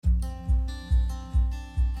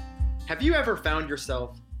Have you ever found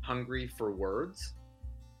yourself hungry for words?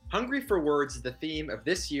 Hungry for Words is the theme of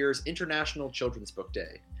this year's International Children's Book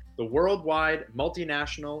Day, the worldwide,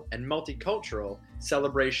 multinational, and multicultural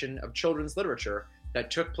celebration of children's literature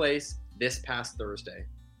that took place this past Thursday.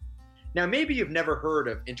 Now, maybe you've never heard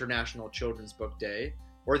of International Children's Book Day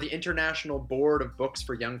or the International Board of Books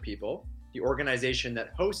for Young People, the organization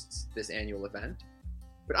that hosts this annual event,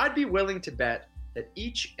 but I'd be willing to bet that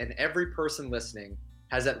each and every person listening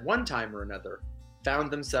has at one time or another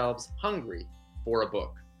found themselves hungry for a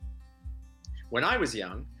book. When I was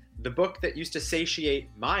young, the book that used to satiate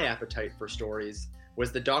my appetite for stories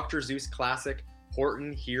was the Dr. Seuss classic,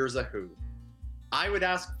 Horton Hears a Who. I would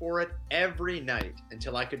ask for it every night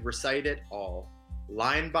until I could recite it all,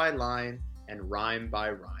 line by line and rhyme by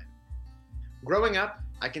rhyme. Growing up,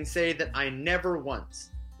 I can say that I never once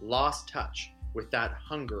lost touch with that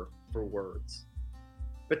hunger for words.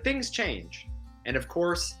 But things change, and of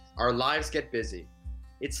course, our lives get busy.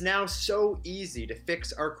 It's now so easy to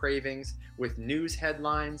fix our cravings with news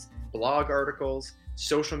headlines, blog articles,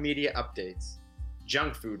 social media updates,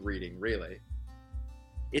 junk food reading, really.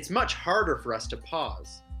 It's much harder for us to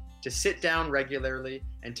pause, to sit down regularly,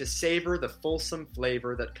 and to savor the fulsome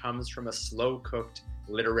flavor that comes from a slow-cooked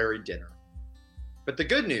literary dinner. But the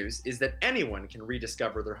good news is that anyone can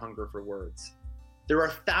rediscover their hunger for words. There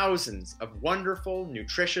are thousands of wonderful,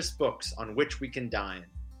 nutritious books on which we can dine.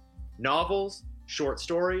 Novels, short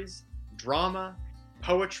stories, drama,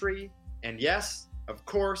 poetry, and yes, of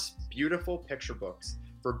course, beautiful picture books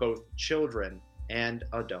for both children and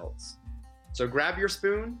adults. So grab your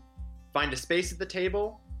spoon, find a space at the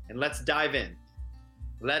table, and let's dive in.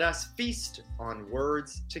 Let us feast on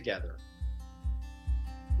words together.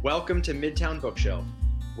 Welcome to Midtown Bookshelf,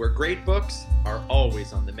 where great books are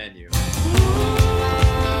always on the menu.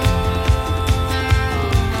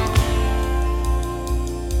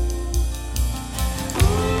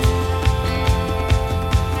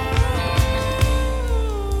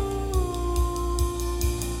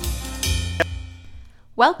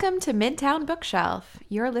 Welcome to Midtown Bookshelf.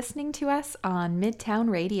 You're listening to us on Midtown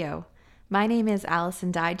Radio. My name is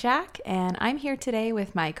Allison Dyjach, and I'm here today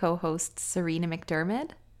with my co-hosts Serena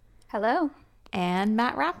McDiarmid. Hello. And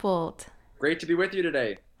Matt Rappolt. Great to be with you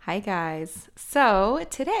today. Hi, guys. So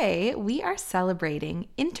today we are celebrating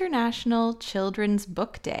International Children's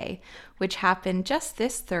Book Day, which happened just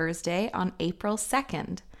this Thursday on April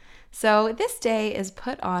 2nd. So this day is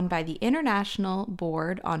put on by the International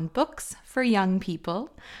Board on Books for Young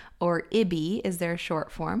People, or IBBY is their short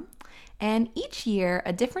form. And each year,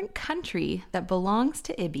 a different country that belongs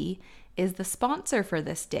to IBBY is the sponsor for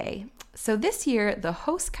this day. So this year, the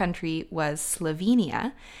host country was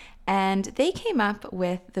Slovenia, and they came up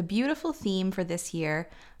with the beautiful theme for this year,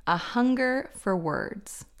 A Hunger for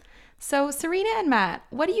Words. So Serena and Matt,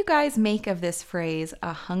 what do you guys make of this phrase,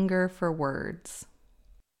 A Hunger for Words?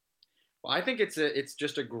 Well, I think it's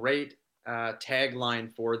just a great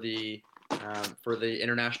tagline for the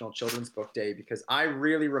International Children's Book Day, because I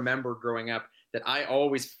really remember growing up that I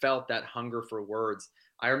always felt that hunger for words.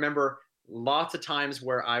 I remember lots of times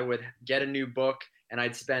where I would get a new book and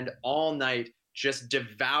I'd spend all night just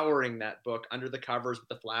devouring that book under the covers with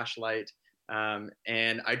the flashlight,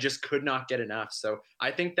 and I just could not get enough. So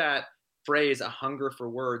I think that phrase, a hunger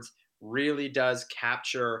for words, really does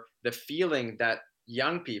capture the feeling that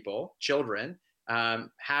young people, children,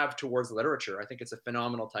 have towards literature. I think it's a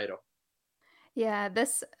phenomenal title. Yeah,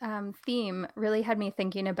 this theme really had me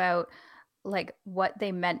thinking about like what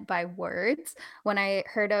they meant by words. When I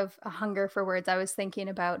heard of a hunger for words, I was thinking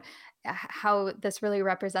about how this really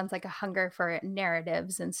represents like a hunger for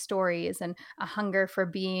narratives and stories, and a hunger for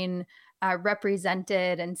being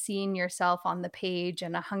represented and seeing yourself on the page,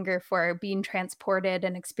 and a hunger for being transported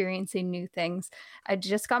and experiencing new things. It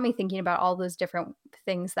just got me thinking about all those different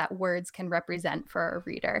things that words can represent for a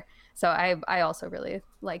reader. So I also really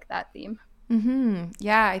like that theme. Mm-hmm.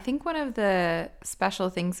 Yeah, I think one of the special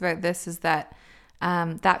things about this is that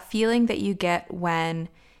that feeling that you get when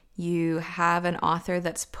you have an author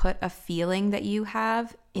that's put a feeling that you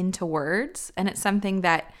have into words, and it's something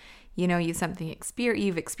that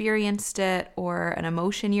you've experienced it, or an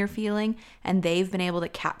emotion you're feeling, and they've been able to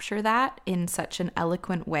capture that in such an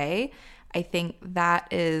eloquent way. I think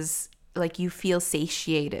that is like, you feel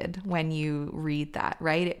satiated when you read that,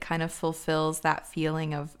 right? It kind of fulfills that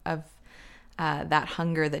feeling of that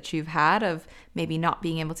hunger that you've had of maybe not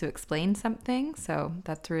being able to explain something. So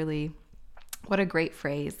that's really, what a great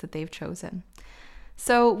phrase that they've chosen.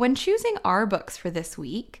 So when choosing our books for this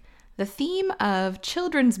week, the theme of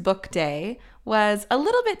Children's Book Day was a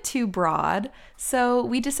little bit too broad, so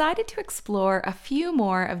we decided to explore a few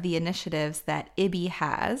more of the initiatives that IBBY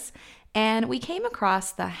has, and we came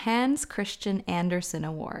across the Hans Christian Andersen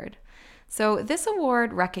Award. So this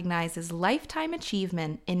award recognizes lifetime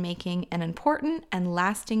achievement in making an important and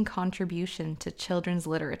lasting contribution to children's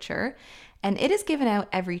literature, and it is given out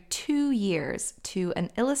every 2 years to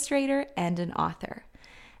an illustrator and an author.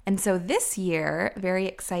 And so this year, very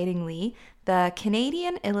excitingly, the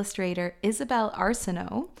Canadian illustrator Isabel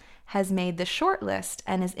Arsenault has made the shortlist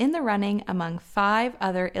and is in the running among 5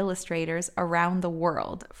 other illustrators around the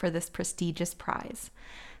world for this prestigious prize.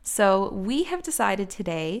 So we have decided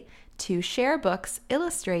today to share books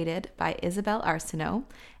illustrated by Isabel Arsenault,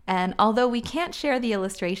 and although we can't share the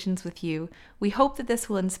illustrations with you, we hope that this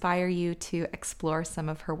will inspire you to explore some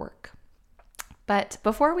of her work. But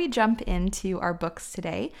before we jump into our books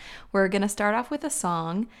today, we're going to start off with a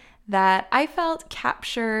song that I felt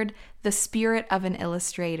captured the spirit of an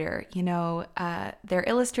illustrator. You know, their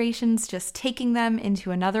illustrations just taking them into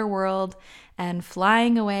another world and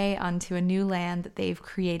flying away onto a new land that they've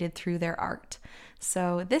created through their art.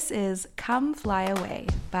 So this is Come Fly Away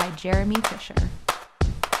by Jeremy Fisher.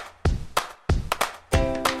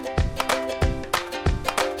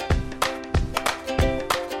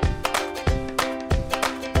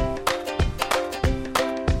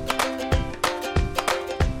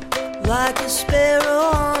 Like a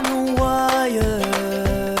sparrow on a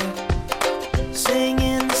wire,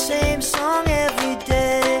 singing the same song every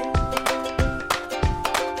day.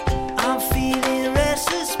 I'm feeling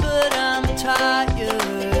restless, but I'm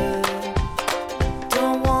tired.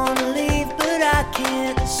 Don't wanna leave, but I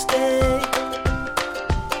can't stay.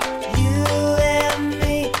 You and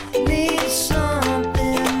me need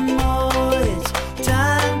something more. It's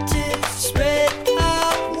time to spread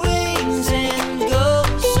our wings and go.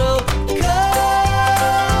 So come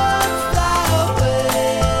fly away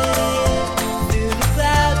through the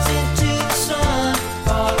clouds into the sun,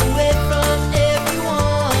 far away from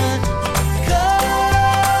everyone. Come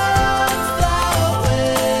fly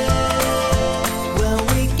away. When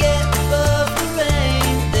we get above the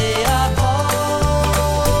rain, they are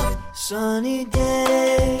all sunny days.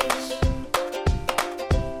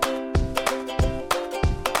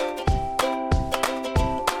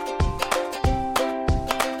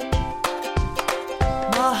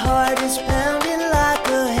 My heart is pounding like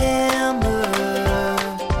a hammer,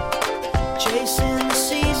 chasing the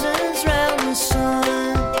seasons round the sun.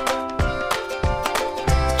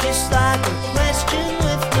 Just like a question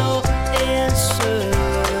with no answer.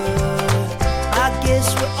 I guess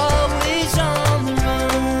we're always on the run.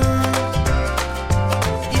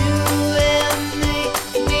 You and me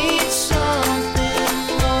need something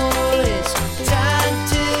more. It's time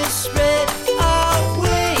to spread our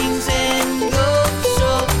wings and go. So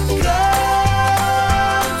come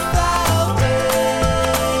fly away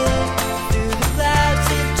through the clouds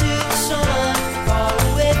into the sun, far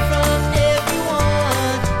away from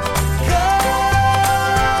everyone. Come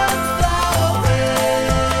fly away.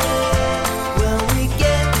 When we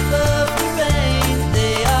get above the rain,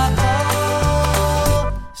 they are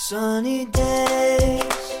all sunny days.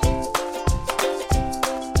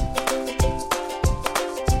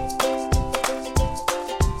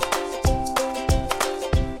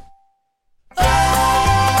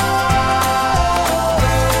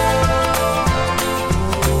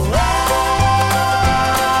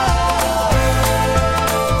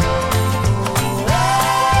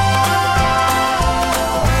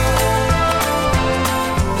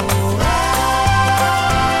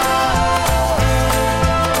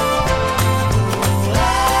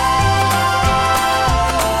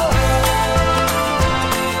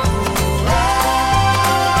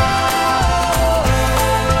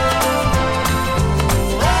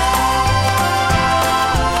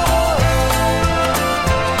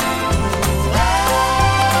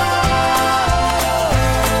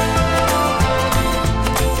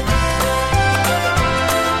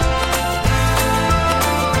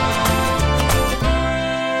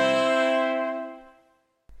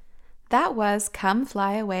 That was Come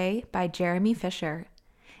Fly Away by Jeremy Fisher.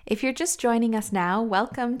 If you're just joining us now,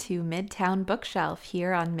 welcome to Midtown Bookshelf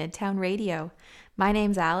here on Midtown Radio. My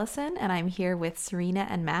name's Allison, and I'm here with Serena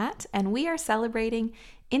and Matt, and we are celebrating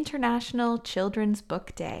International Children's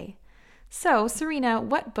Book Day. So, Serena,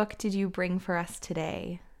 what book did you bring for us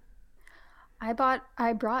today? I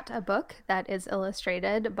brought a book that is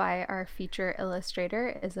illustrated by our feature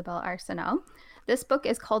illustrator, Isabel Arsenault. This book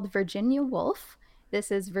is called Virginia Woolf. This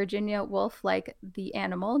is Virginia Woolf, like the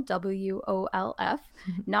animal, WOLF,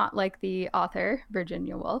 not like the author,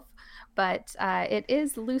 Virginia Woolf, but it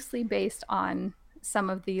is loosely based on some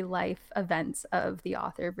of the life events of the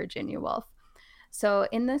author Virginia Woolf. So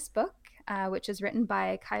in this book, which is written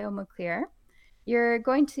by Kyo Maclear, you're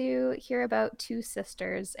going to hear about two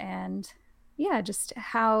sisters and just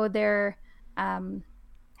how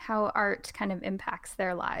how art kind of impacts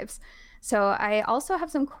their lives. So I also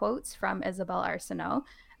have some quotes from Isabel Arsenault.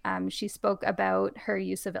 She spoke about her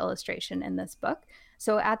use of illustration in this book.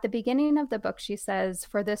 So at the beginning of the book, she says,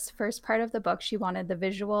 for this first part of the book, she wanted the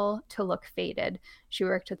visual to look faded. She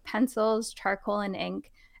worked with pencils, charcoal, and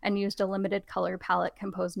ink, and used a limited color palette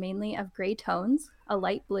composed mainly of gray tones, a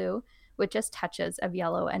light blue, with just touches of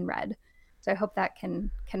yellow and red. So I hope that can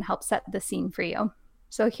help set the scene for you.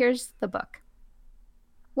 So here's the book.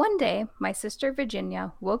 One day, my sister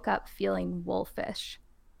Virginia woke up feeling wolfish.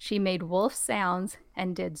 She made wolf sounds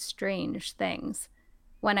and did strange things.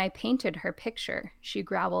 When I painted her picture, she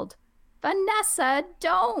growled, "Vanessa,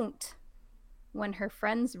 don't!" When her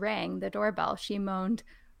friends rang the doorbell, she moaned,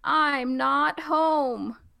 "I'm not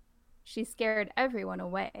home." She scared everyone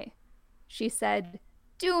away. She said,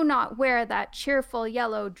 "Do not wear that cheerful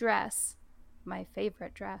yellow dress," my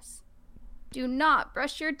favorite dress. "Do not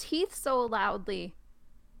brush your teeth so loudly."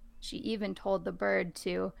 She even told the bird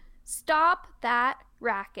to stop that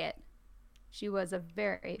racket. She was a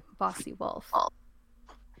very bossy wolf.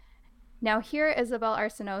 Now here, Isabel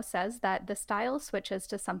Arsenault says that the style switches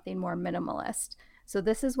to something more minimalist. So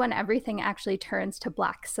this is when everything actually turns to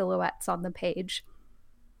black silhouettes on the page.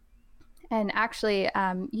 And actually,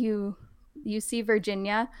 you see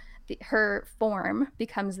Virginia, her form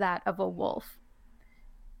becomes that of a wolf.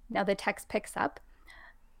 Now the text picks up.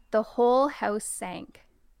 The whole house sank.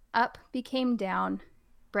 Up became down.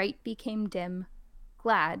 Bright became dim.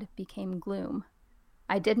 Glad became gloom.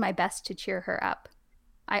 I did my best to cheer her up.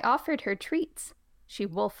 I offered her treats. She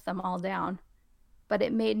wolfed them all down. But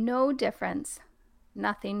it made no difference.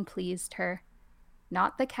 Nothing pleased her.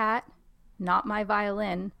 Not the cat, not my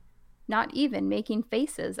violin, not even making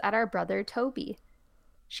faces at our brother Toby.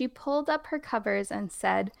 She pulled up her covers and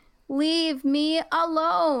said, "Leave me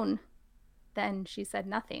alone." Then she said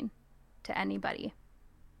nothing to anybody.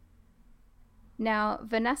 Now,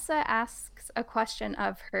 Vanessa asks a question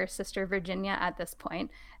of her sister Virginia at this point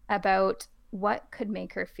about what could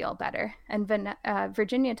make her feel better. And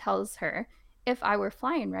Virginia tells her, if I were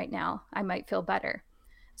flying right now, I might feel better.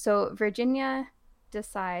 So Virginia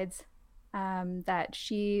decides that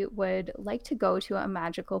she would like to go to a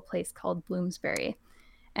magical place called Bloomsbury.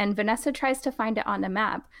 And Vanessa tries to find it on a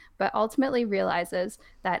map, but ultimately realizes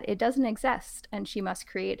that it doesn't exist and she must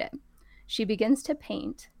create it. She begins to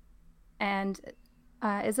paint, and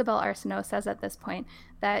Isabel Arsenault says at this point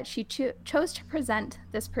that she chose to present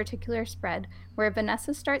this particular spread where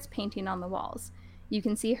Vanessa starts painting on the walls. You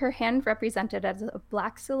can see her hand represented as a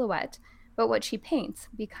black silhouette, but what she paints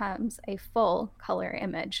becomes a full color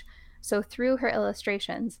image. So through her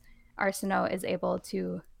illustrations, Arsenault is able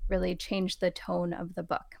to really change the tone of the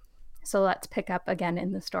book. So let's pick up again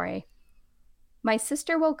in the story. My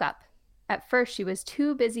sister woke up. At first, she was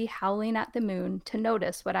too busy howling at the moon to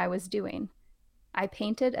notice what I was doing. I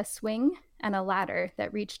painted a swing and a ladder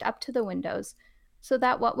that reached up to the windows so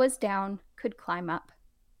that what was down could climb up.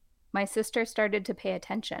 My sister started to pay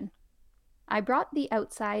attention. I brought the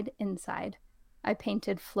outside inside. I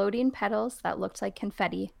painted floating petals that looked like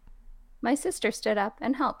confetti. My sister stood up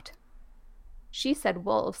and helped. She said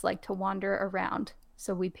wolves like to wander around,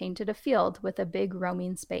 so we painted a field with a big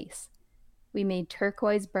roaming space. We made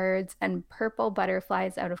turquoise birds and purple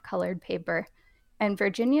butterflies out of colored paper. And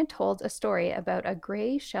Virginia told a story about a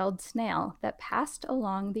gray-shelled snail that passed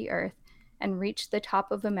along the earth and reached the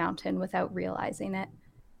top of a mountain without realizing it.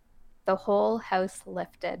 The whole house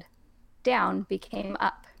lifted. Down became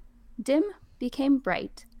up. Dim became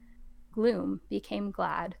bright. Gloom became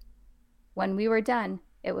glad. When we were done,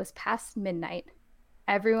 it was past midnight.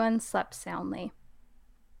 Everyone slept soundly.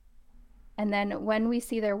 And then when we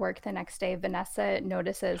see their work the next day, Vanessa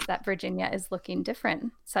notices that Virginia is looking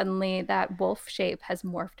different. Suddenly, that wolf shape has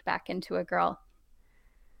morphed back into a girl.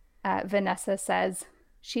 Vanessa says,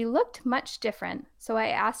 she looked much different, so I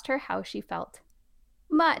asked her how she felt.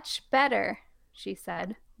 Much better, she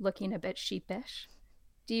said, looking a bit sheepish.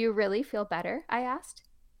 Do you really feel better? I asked.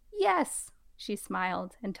 Yes, she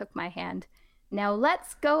smiled and took my hand. Now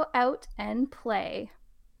let's go out and play.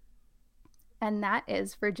 And that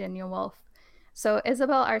is Virginia Woolf. So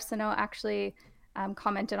Isabel Arsenault actually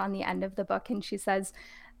commented on the end of the book, and she says,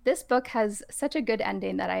 this book has such a good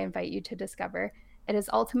ending that I invite you to discover. It is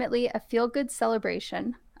ultimately a feel-good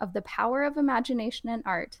celebration of the power of imagination and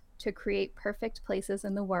art to create perfect places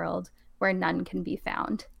in the world where none can be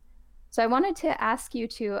found. So I wanted to ask you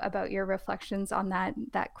too about your reflections on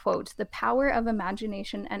that quote, the power of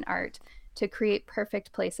imagination and art to create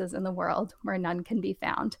perfect places in the world where none can be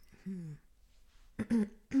found.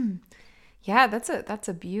 Yeah, that's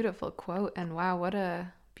a beautiful quote, and wow, what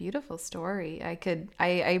a beautiful story. I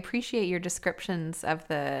appreciate your descriptions of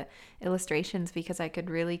the illustrations because I could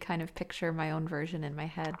really kind of picture my own version in my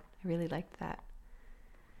head. I really liked that.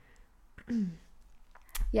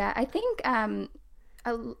 Yeah, I think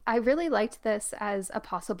I really liked this as a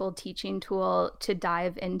possible teaching tool to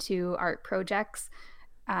dive into art projects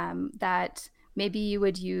that maybe you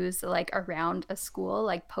would use like around a school,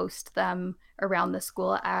 like post them around the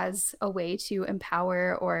school as a way to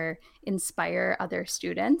empower or inspire other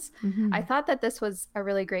students. Mm-hmm. I thought that this was a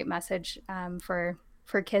really great message for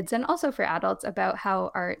kids and also for adults about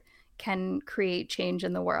how art can create change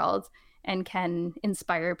in the world and can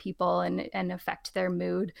inspire people and affect their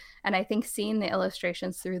mood. And I think seeing the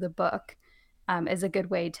illustrations through the book is a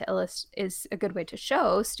good way to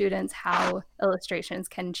show students how illustrations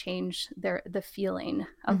can change the feeling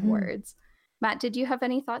of Mm-hmm. words. Matt, did you have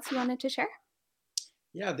any thoughts you wanted to share?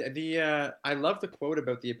 Yeah, I love the quote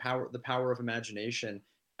about the power of imagination,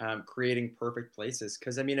 creating perfect places.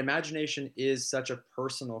 Because I mean, imagination is such a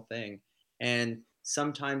personal thing, and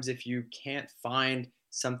sometimes if you can't find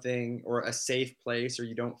something or a safe place, or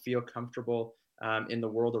you don't feel comfortable in the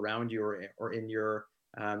world around you, or in your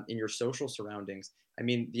social surroundings, I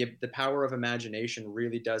mean, the power of imagination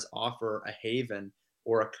really does offer a haven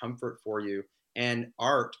or a comfort for you. And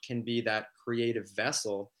art can be that creative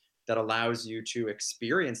vessel that allows you to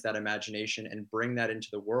experience that imagination and bring that into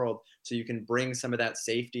the world, so you can bring some of that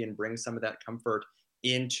safety and bring some of that comfort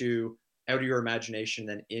out of your imagination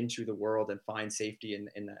and into the world, and find safety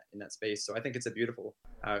in that space. So I think it's a beautiful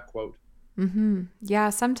quote. Mm-hmm. Yeah,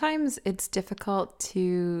 sometimes it's difficult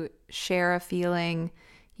to share a feeling,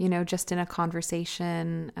 just in a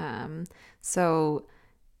conversation. So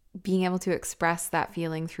being able to express that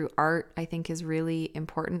feeling through art, I think, is really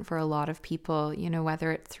important for a lot of people,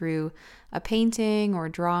 whether it's through a painting or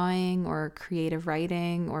drawing or creative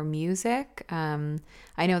writing or music.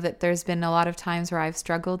 I know that there's been a lot of times where I've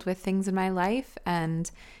struggled with things in my life,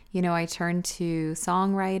 and I turn to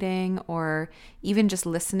songwriting or even just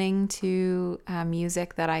listening to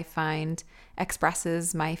music that I find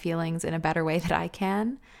expresses my feelings in a better way that I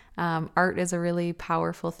can. Art is a really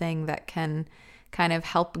powerful thing that can kind of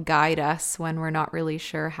help guide us when we're not really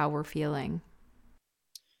sure how we're feeling.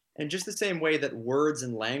 And just the same way that words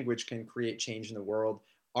and language can create change in the world,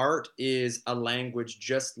 art is a language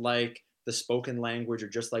just like the spoken language or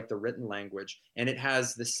just like the written language. And it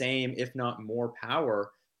has the same, if not more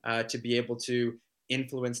power to be able to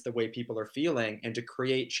influence the way people are feeling and to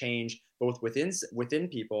create change both within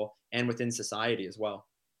people and within society as well.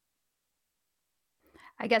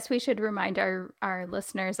 I guess we should remind our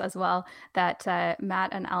listeners as well that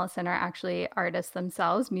Matt and Allison are actually artists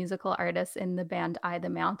themselves, musical artists in the band I, the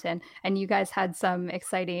Mountain. And you guys had some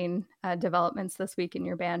exciting developments this week in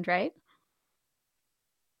your band, right?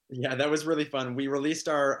 Yeah, that was really fun. We released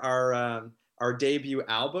our debut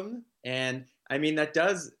album, and I mean, that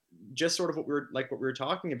does just sort of what we were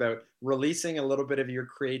talking about, releasing a little bit of your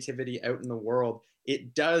creativity out in the world.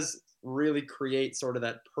 It does really create sort of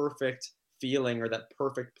that perfect feeling or that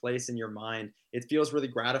perfect place in your mind. It feels really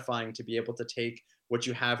gratifying to be able to take what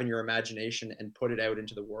you have in your imagination and put it out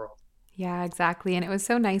into the world. Yeah, exactly. And it was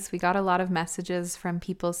so nice. We got a lot of messages from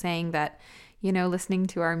people saying that, listening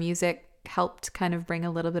to our music helped kind of bring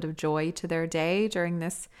a little bit of joy to their day during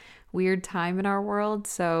this weird time in our world.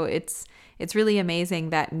 So it's really amazing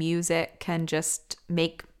that music can just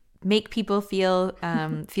make people feel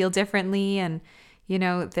feel differently, and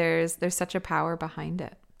there's such a power behind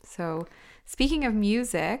it. So speaking of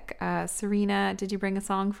music, Serena, did you bring a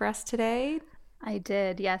song for us today? I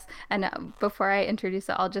did, yes. And before I introduce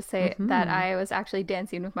it, I'll just say that I was actually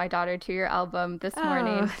dancing with my daughter to your album this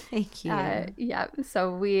morning. Thank you. Yeah,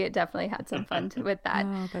 so we definitely had some fun with that.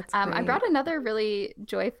 Oh, that's great. I brought another really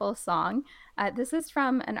joyful song. This is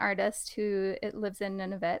from an artist who lives in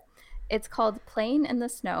Nunavut. It's called Playing in the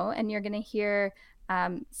Snow, and you're going to hear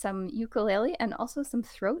some ukulele and also some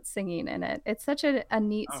throat singing in it. It's such a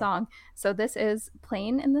neat song. So this is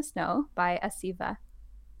Playing in the Snow by Aasiva.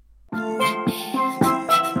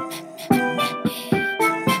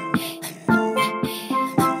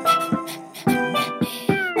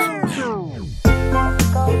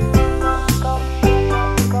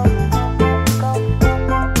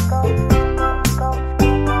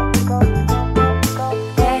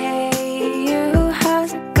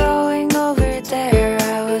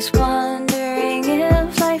 Wondering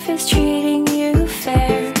if life is treating you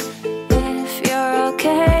fair. If you're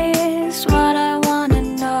okay,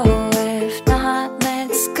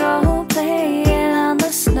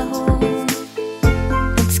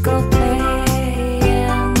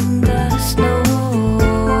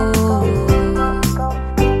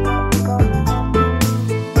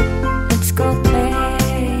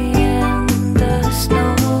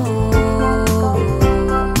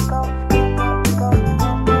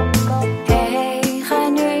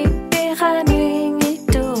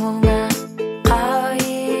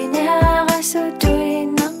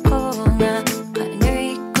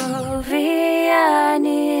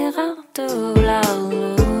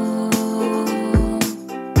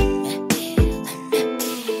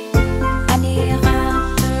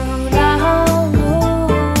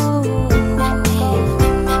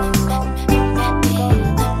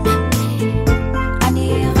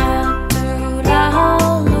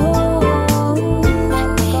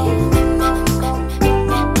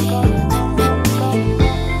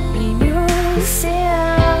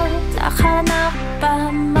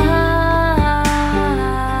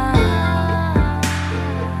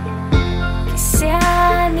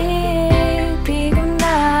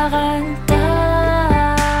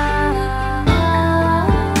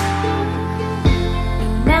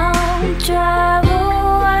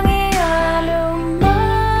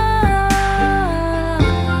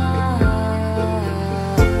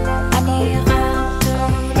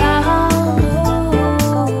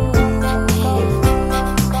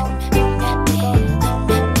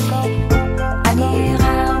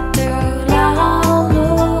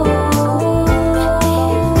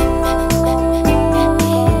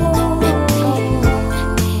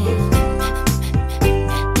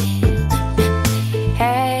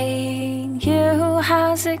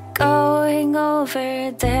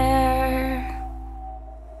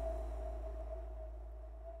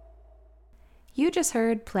 You just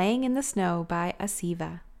heard Playing in the Snow by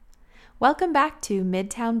Aasiva. Welcome back to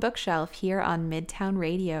Midtown Bookshelf here on Midtown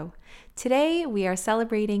Radio. Today we are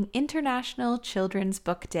celebrating International Children's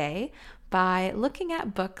Book Day by looking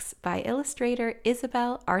at books by illustrator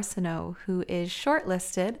Isabel Arsenault, who is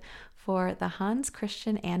shortlisted for the Hans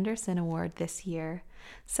Christian Andersen Award this year.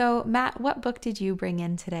 So Matt, what book did you bring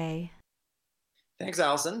in today? Thanks,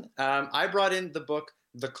 Allison. I brought in the book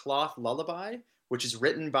The Cloth Lullaby, which is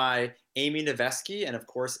written by Amy Novesky and, of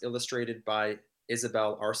course, illustrated by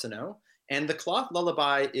Isabel Arsenault. And The Cloth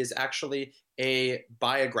Lullaby is actually a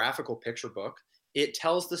biographical picture book. It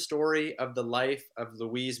tells the story of the life of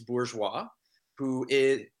Louise Bourgeois, who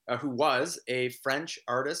was a French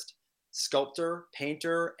artist, sculptor,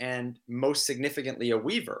 painter, and most significantly, a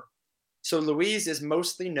weaver. So Louise is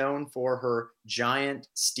mostly known for her giant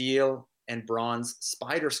steel and bronze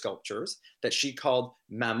spider sculptures that she called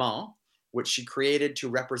Maman, which she created to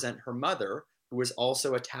represent her mother, who was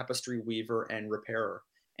also a tapestry weaver and repairer.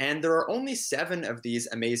 And there are only 7 of these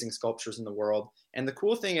amazing sculptures in the world. And the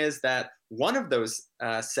cool thing is that one of those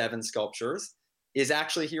 7 sculptures is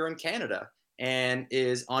actually here in Canada and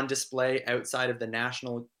is on display outside of the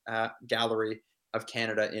National Gallery of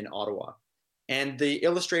Canada in Ottawa. And the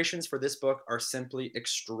illustrations for this book are simply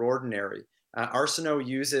extraordinary. Arsenault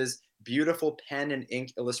uses beautiful pen and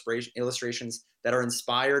ink illustrations that are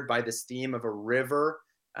inspired by this theme of a river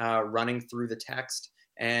running through the text.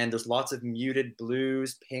 And there's lots of muted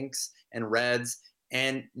blues, pinks, and reds.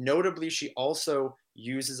 And notably, she also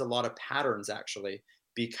uses a lot of patterns, actually,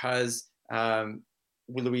 because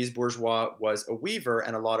Louise Bourgeois was a weaver,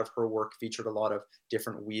 and a lot of her work featured a lot of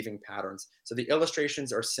different weaving patterns. So the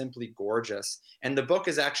illustrations are simply gorgeous. And the book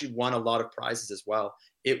has actually won a lot of prizes as well.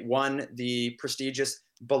 It won the prestigious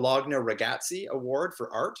Bologna Ragazzi Award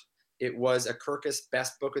for art. It was a Kirkus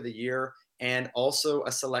Best Book of the Year and also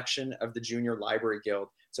a selection of the Junior Library Guild.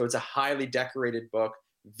 So it's a highly decorated book,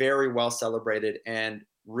 very well celebrated, and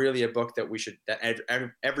really a book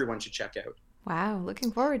that everyone should check out. Wow,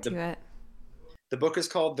 looking forward to it. The book is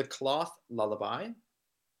called The Cloth Lullaby,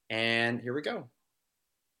 and here we go.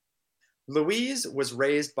 Louise was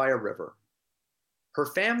raised by a river. Her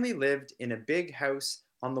family lived in a big house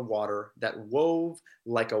on the water that wove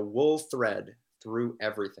like a wool thread through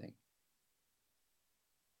everything.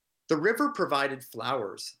 The river provided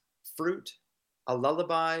flowers, fruit, a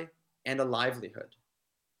lullaby, and a livelihood.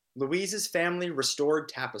 Louise's family restored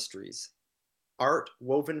tapestries, art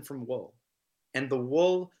woven from wool, and the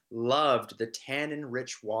wool loved the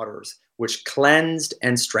tannin-rich waters, which cleansed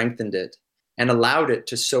and strengthened it and allowed it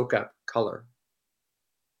to soak up color.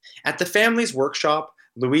 At the family's workshop,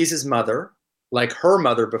 Louise's mother, like her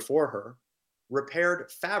mother before her, repaired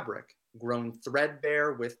fabric grown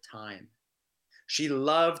threadbare with time. She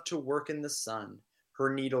loved to work in the sun,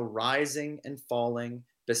 her needle rising and falling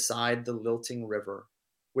beside the lilting river,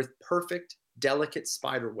 with perfect, delicate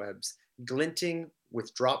spider webs glinting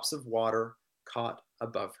with drops of water caught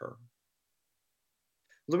above her.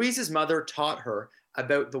 Louise's mother taught her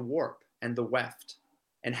about the warp and the weft,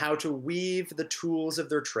 and how to weave the tools of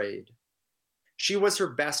their trade. She was her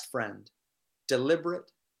best friend,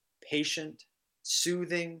 deliberate, patient,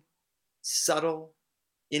 soothing, subtle,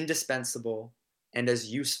 indispensable, and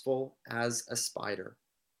as useful as a spider.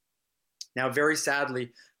 Now, very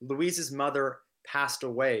sadly, Louise's mother passed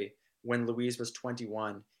away when Louise was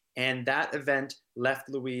 21, and that event left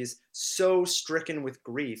Louise so stricken with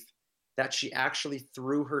grief that she actually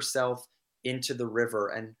threw herself into the river,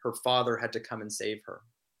 and her father had to come and save her.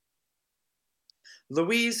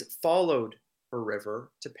 Louise followed her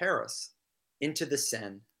river to Paris, into the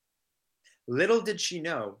Seine. Little did she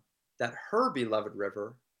know that her beloved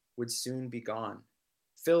river would soon be gone,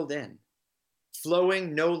 filled in,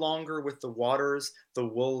 flowing no longer with the waters the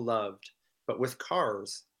wool loved, but with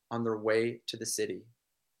cars on their way to the city.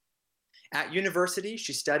 At university,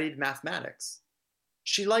 she studied mathematics.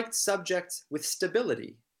 She liked subjects with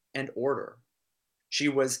stability and order. She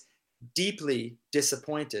was deeply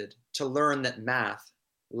disappointed to learn that math,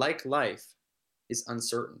 like life, is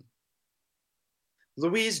uncertain.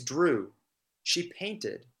 Louise drew, she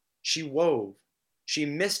painted, she wove, she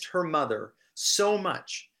missed her mother so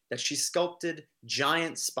much that she sculpted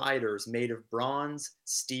giant spiders made of bronze,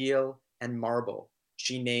 steel, and marble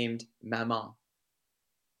she named Maman.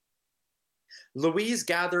 Louise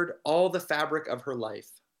gathered all the fabric of her life,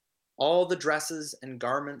 all the dresses and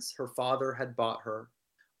garments her father had bought her,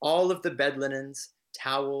 all of the bed linens,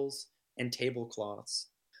 towels, and tablecloths,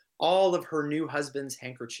 all of her new husband's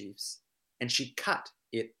handkerchiefs, and she cut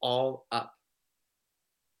it all up.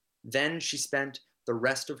 Then she spent the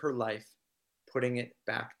rest of her life putting it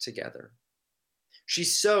back together. She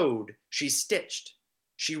sewed, she stitched,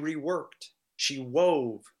 she reworked, she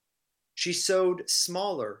wove. She sewed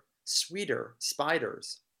smaller, sweeter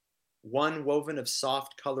spiders, one woven of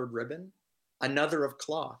soft colored ribbon, another of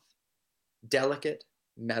cloth, delicate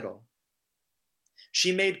metal.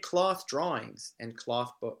 She made cloth drawings and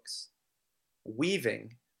cloth books.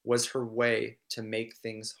 Weaving was her way to make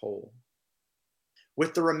things whole.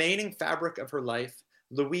 With the remaining fabric of her life,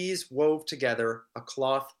 Louise wove together a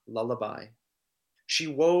cloth lullaby. She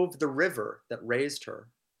wove the river that raised her.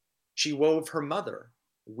 She wove her mother,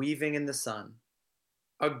 weaving in the sun,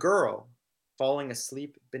 a girl falling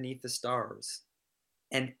asleep beneath the stars,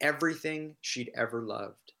 and everything she'd ever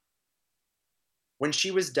loved. When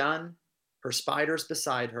she was done, her spiders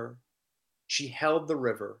beside her, she held the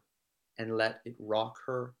river and let it rock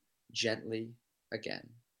her gently again.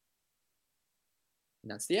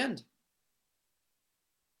 And that's the end.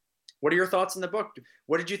 What are your thoughts on the book?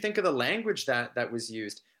 What did you think of the language that was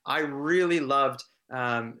used? I really loved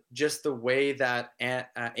just the way that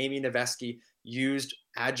Amy Novesky used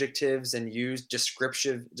adjectives and used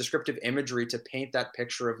descriptive imagery to paint that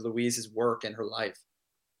picture of Louise's work and her life.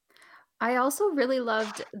 I also really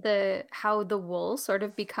loved how the wool sort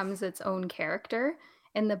of becomes its own character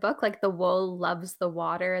in the book. Like the wool loves the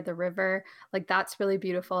water, the river. Like that's really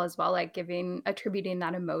beautiful as well. Like attributing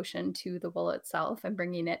that emotion to the wool itself and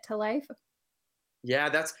bringing it to life. Yeah,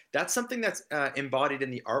 that's something that's embodied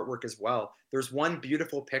in the artwork as well. There's one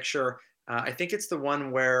beautiful picture. I think it's the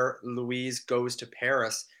one where Louise goes to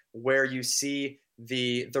Paris, where you see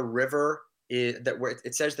the river. Where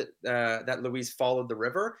it says that Louise followed the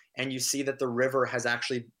river, and you see that the river has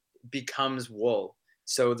actually becomes wool.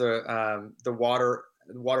 So the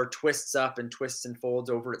water twists up and twists and folds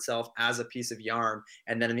over itself as a piece of yarn,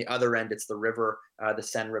 and then in the other end, it's the river, the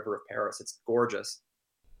Seine River of Paris. It's gorgeous.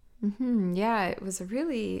 Mm-hmm. Yeah, it was a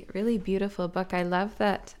really, really beautiful book. I love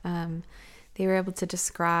that they were able to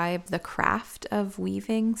describe the craft of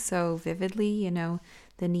weaving so vividly, you know,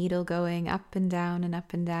 the needle going up and down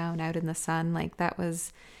out in the sun. Like that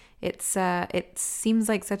was, it seems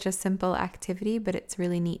like such a simple activity, but it's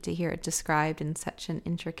really neat to hear it described in such an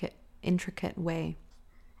intricate way.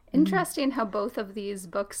 Interesting how both of these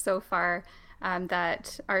books so far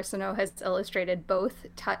that Arsenault has illustrated both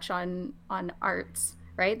touch on arts,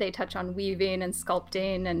 right? They touch on weaving and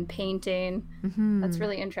sculpting and painting. Mm-hmm. That's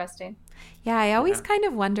really interesting. Yeah, I always kind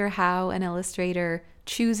of wonder how an illustrator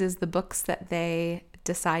chooses the books that they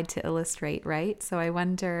decide to illustrate, right? So I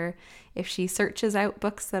wonder if she searches out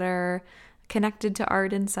books that are connected to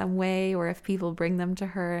art in some way, or if people bring them to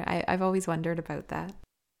her. I've always wondered about that.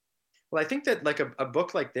 Well, I think that like a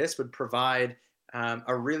book like this would provide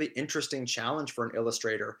a really interesting challenge for an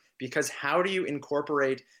illustrator, because how do you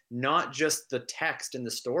incorporate not just the text in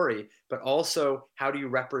the story, but also how do you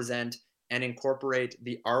represent and incorporate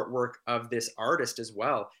the artwork of this artist as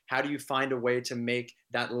well? How do you find a way to make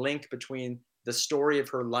that link between the story of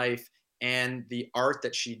her life and the art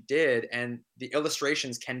that she did, and the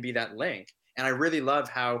illustrations can be that link? And I really love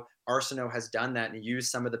how Arsenault has done that and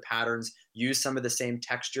used some of the patterns, used some of the same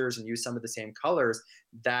textures, and used some of the same colors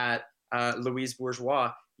that Louise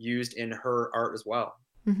Bourgeois used in her art as well.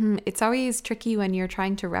 Mm-hmm. It's always tricky when you're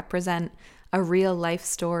trying to represent a real life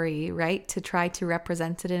story, right? To try to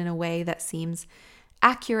represent it in a way that seems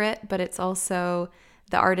accurate, but it's also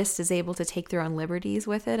the artist is able to take their own liberties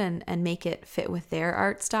with it and make it fit with their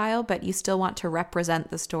art style, but you still want to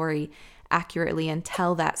represent the story accurately and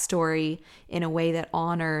tell that story in a way that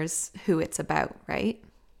honors who it's about, right?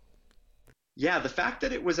 Yeah, the fact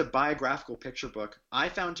that it was a biographical picture book, I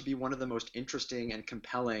found to be one of the most interesting and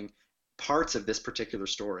compelling parts of this particular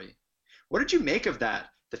story. What did you make of that?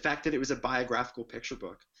 The fact that it was a biographical picture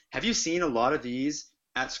book. Have you seen a lot of these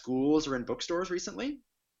at schools or in bookstores recently?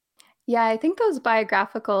 Yeah, I think those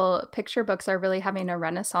biographical picture books are really having a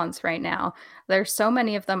renaissance right now. There's so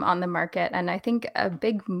many of them on the market. And I think a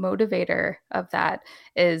big motivator of that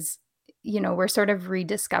is, you know, we're sort of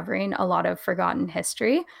rediscovering a lot of forgotten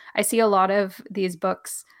history. I see a lot of these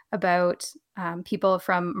books about people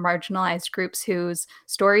from marginalized groups whose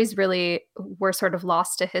stories really were sort of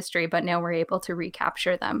lost to history, but now we're able to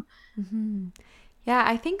recapture them. Mm-hmm. Yeah,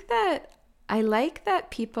 I think that I like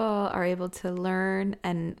that people are able to learn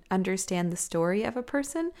and understand the story of a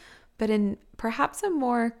person, but in perhaps a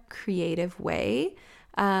more creative way,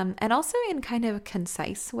 and also in kind of a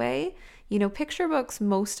concise way. You know, picture books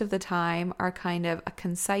most of the time are kind of a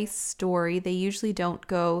concise story. They usually don't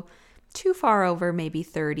go too far over maybe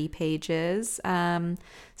 30 pages.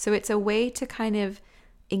 So it's a way to kind of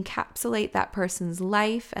encapsulate that person's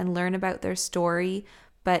life and learn about their story,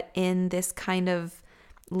 but in this kind of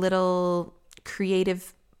little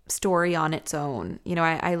creative story on its own. You know,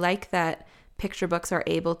 I like that picture books are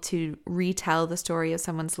able to retell the story of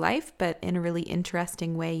someone's life, but in a really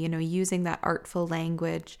interesting way, you know, using that artful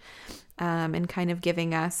language and kind of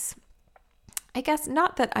giving us, I guess,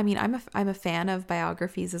 not that, I mean, I'm a fan of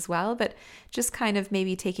biographies as well, but just kind of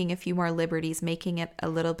maybe taking a few more liberties, making it a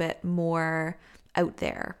little bit more out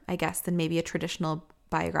there, I guess, than maybe a traditional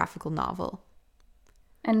biographical novel.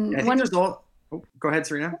 And I think there's all... Oh, go ahead,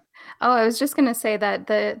 Serena. Oh, I was just going to say that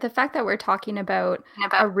the fact that we're talking about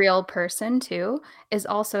a real person too is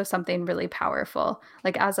also something really powerful.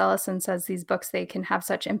 Like, as Allison says, these books, they can have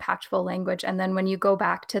such impactful language. And then when you go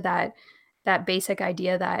back to that basic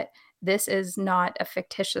idea that this is not a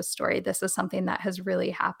fictitious story, this is something that has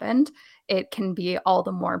really happened, it can be all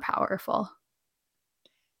the more powerful.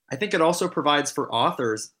 I think it also provides for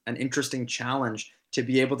authors an interesting challenge to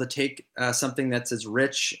be able to take something that's as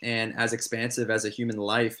rich and as expansive as a human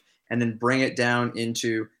life, and then bring it down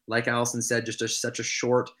into, like Allison said, just such a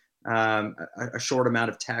short amount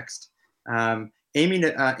of text. Amy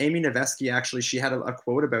Novesky, actually, she had a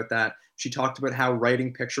quote about that. She talked about how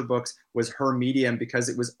writing picture books was her medium because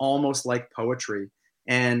it was almost like poetry.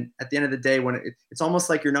 And at the end of the day, when it's almost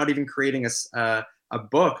like you're not even creating a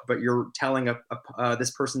book, but you're telling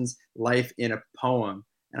this person's life in a poem.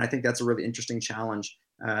 And I think that's a really interesting challenge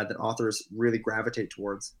that authors really gravitate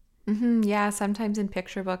towards. Mm-hmm. Yeah, sometimes in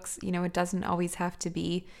picture books, you know, it doesn't always have to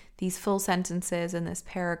be these full sentences in this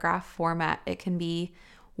paragraph format. It can be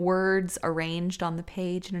words arranged on the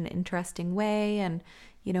page in an interesting way, and,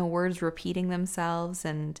 you know, words repeating themselves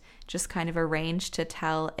and just kind of arranged to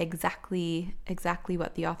tell exactly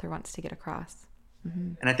what the author wants to get across.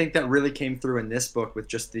 Mm-hmm. And I think that really came through in this book with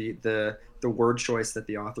just the word choice that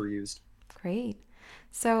the author used. Great.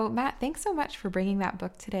 So, Matt, thanks so much for bringing that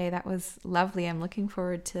book today. That was lovely. I'm looking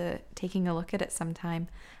forward to taking a look at it sometime.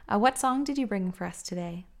 What song did you bring for us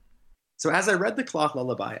today? So as I read the Cloth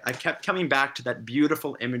Lullaby, I kept coming back to that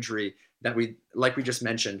beautiful imagery that we just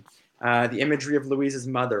mentioned. The imagery of Louise's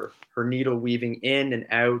mother, her needle weaving in and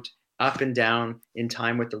out, up and down in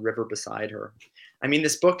time with the river beside her. I mean,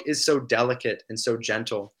 this book is so delicate and so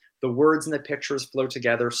gentle. The words and the pictures flow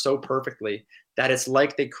together so perfectly that it's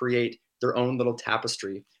like they create their own little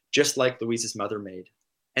tapestry, just like Louise's mother made.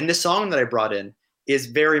 And the song that I brought in is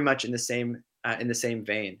very much in the same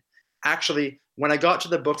vein. Actually, when I got to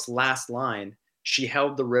the book's last line, she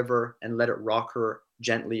held the river and let it rock her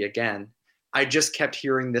gently again, I just kept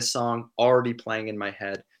hearing this song already playing in my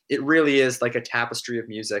head. It really is like a tapestry of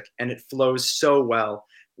music, and it flows so well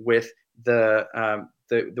with the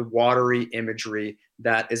watery imagery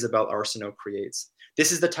that Isabel Arsenault creates.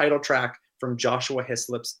 This is the title track from Joshua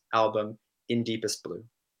Hyslop's album, In Deepest Blue.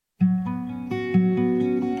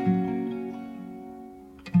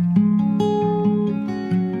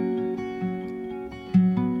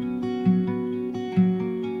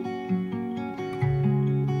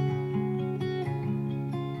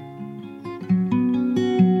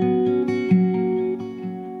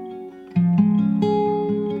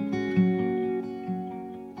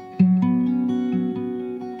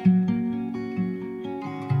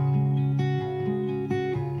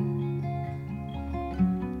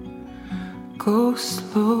 Go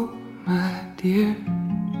slow, my dear,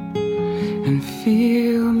 and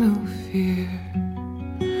feel no fear.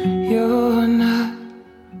 You're not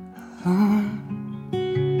alone.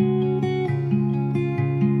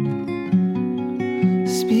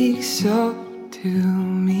 Speak so to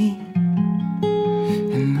me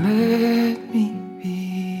and let me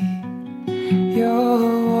be your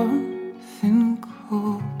warmth and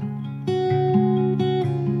cold.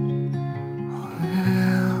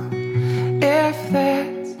 If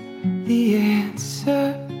that's the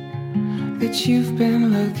answer that you've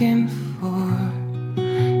been looking for,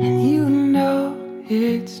 and you know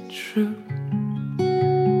it's true,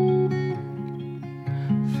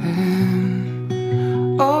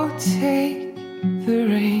 then oh, take the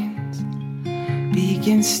reins,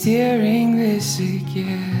 begin steering this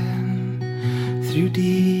again through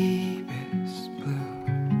deepest blue.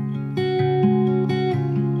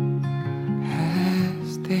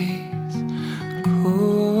 As days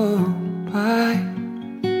go by,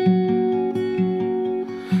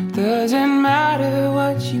 doesn't matter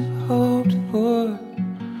what you hoped for,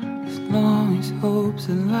 as long as hope's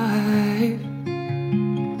alive.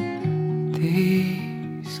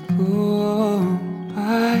 Days go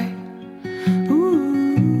by.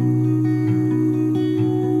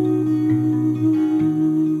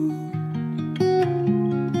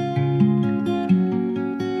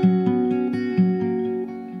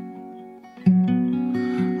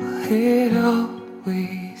 It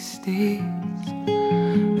always stays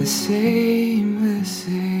the same, the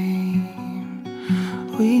same.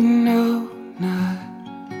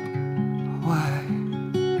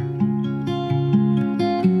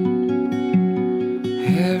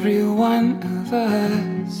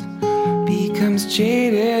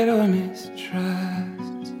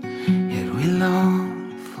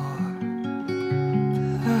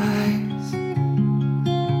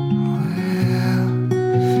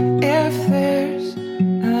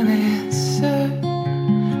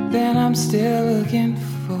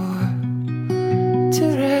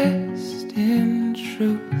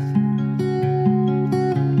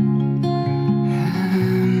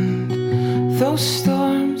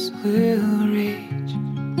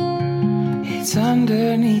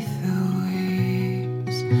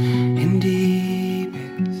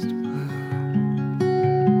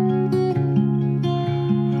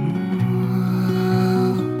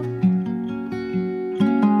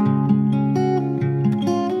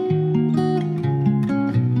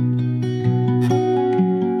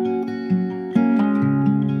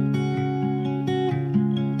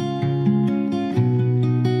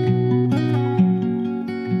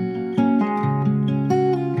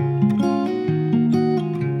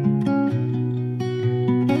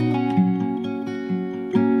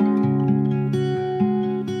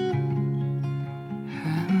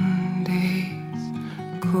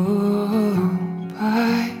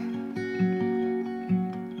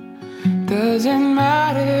 Doesn't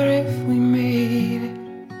matter if we made it,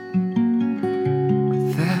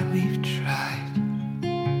 but that we've tried.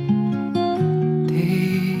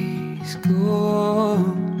 Days go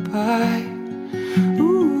by.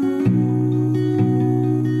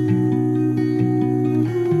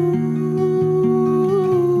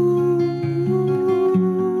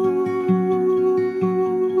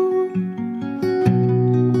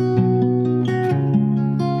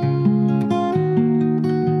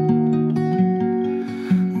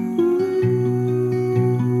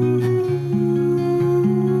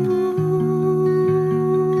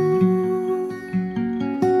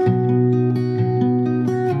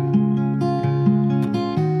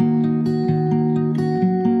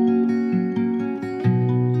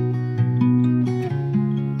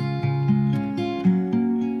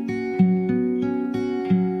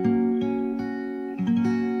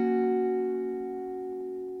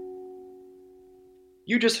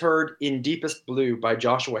 You just heard In Deepest Blue by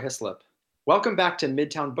Joshua Hyslop. Welcome back to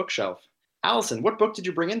Midtown Bookshelf. Allison, what book did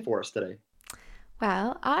you bring in for us today?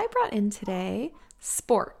 Well, I brought in today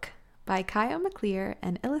Spork by Kyo Maclear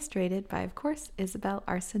and illustrated by, of course, Isabel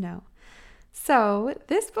Arsenault. So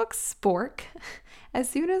this book, Spork, as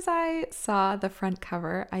soon as I saw the front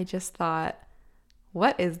cover, I just thought,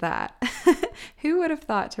 what is that? Who would have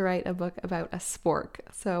thought to write a book about a spork?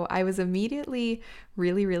 So I was immediately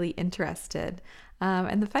really interested.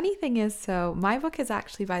 And the funny thing is, so my book is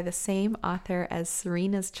actually by the same author as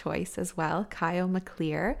Serena's choice as well, Kyo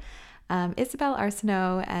Maclear. Isabel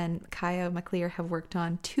Arsenault and Kyo Maclear have worked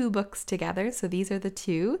on 2 books together. So these are the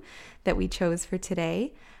 2 that we chose for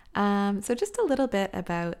today. So just a little bit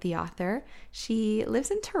about the author. She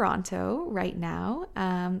lives in Toronto right now,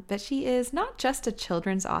 but she is not just a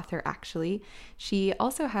children's author, actually. She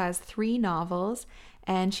also has 3 novels,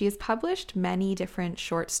 and she has published many different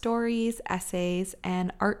short stories, essays,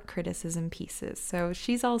 and art criticism pieces. So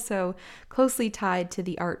she's also closely tied to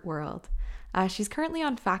the art world. She's currently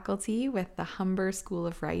on faculty with the Humber School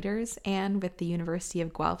of Writers and with the University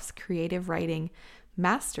of Guelph's Creative Writing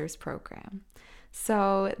Master's Program.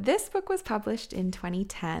 So this book was published in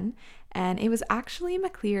 2010, and it was actually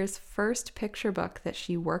Maclear's first picture book that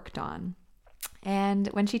she worked on. And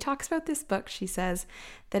when she talks about this book, she says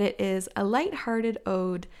that it is a lighthearted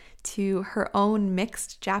ode to her own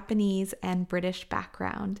mixed Japanese and British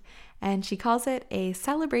background, and she calls it a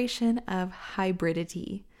celebration of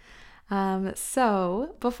hybridity.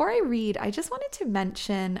 So before I read, I just wanted to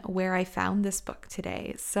mention where I found this book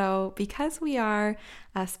today. So because we are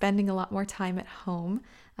spending a lot more time at home,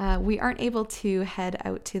 we aren't able to head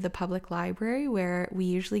out to the public library where we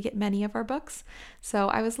usually get many of our books. So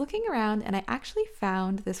I was looking around and I actually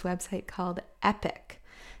found this website called Epic.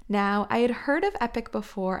 Now, I had heard of Epic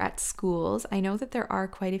before at schools. I know that there are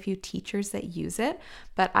quite a few teachers that use it,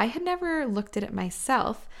 but I had never looked at it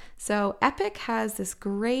myself. So Epic has this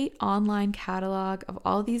great online catalog of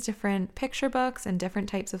all these different picture books and different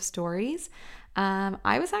types of stories.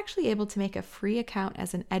 I was actually able to make a free account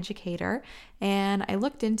as an educator, and I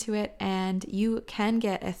looked into it, and you can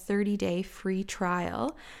get a 30-day free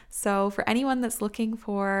trial. So for anyone that's looking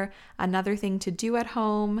for another thing to do at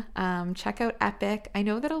home, check out Epic. I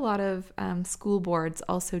know that a lot of school boards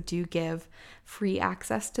also do give free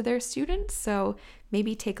access to their students, so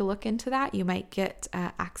maybe take a look into that. You might get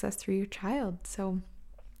access through your child.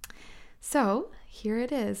 So here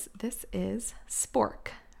it is. This is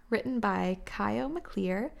Spork, written by Kyo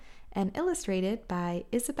Maclear and illustrated by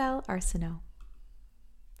Isabel Arsenault.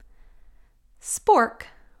 Spork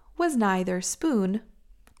was neither spoon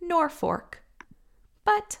nor fork,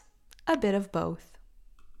 but a bit of both.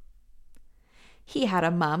 He had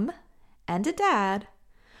a mum and a dad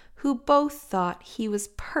who both thought he was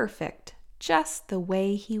perfect just the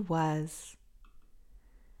way he was.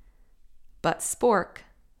 But Spork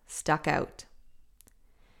stuck out.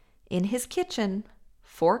 In his kitchen,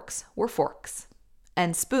 forks were forks,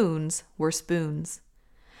 and spoons were spoons.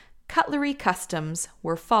 Cutlery customs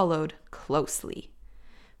were followed closely.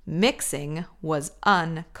 Mixing was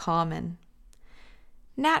uncommon.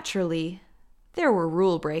 Naturally, there were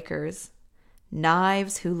rule breakers.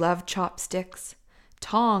 Knives who loved chopsticks,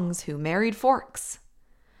 tongs who married forks.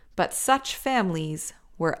 But such families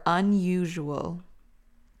were unusual.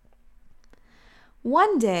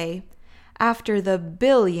 One day, after the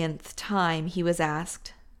billionth time he was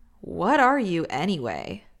asked, "What are you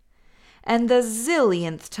anyway?" and the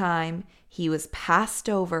zillionth time he was passed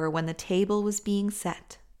over when the table was being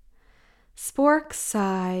set, Spork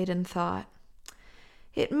sighed and thought,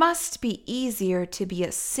 it must be easier to be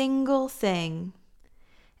a single thing,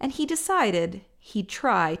 and he decided he'd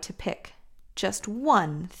try to pick just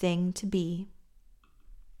one thing to be.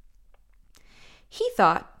 He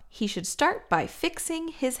thought he should start by fixing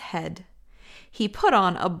his head. He put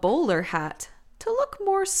on a bowler hat to look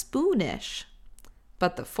more spoonish.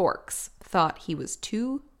 But the forks thought he was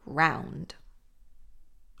too round.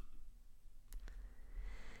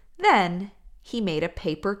 Then he made a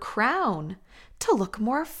paper crown to look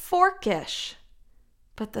more forkish.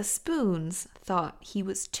 But the spoons thought he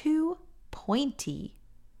was too pointy.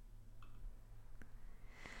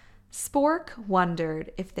 Spork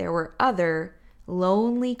wondered if there were other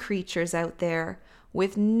lonely creatures out there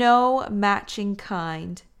with no matching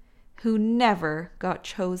kind who never got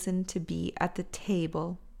chosen to be at the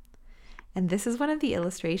table. And this is one of the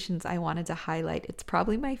illustrations I wanted to highlight. It's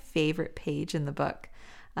probably my favorite page in the book.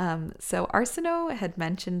 So Arsenault had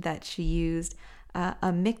mentioned that she used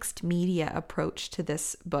a mixed media approach to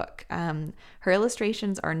this book. Her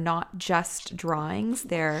illustrations are not just drawings,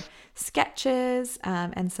 they're sketches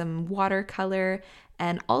and some watercolor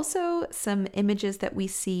and also some images that we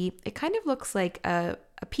see. It kind of looks like a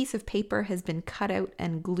piece of paper has been cut out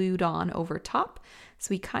and glued on over top. So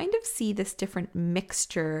we kind of see this different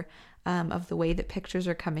mixture of the way that pictures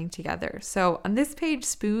are coming together. So on this page,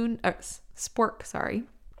 Spork,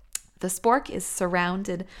 the Spork is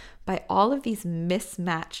surrounded by all of these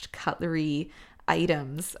mismatched cutlery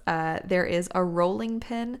items. There is a rolling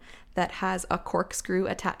pin that has a corkscrew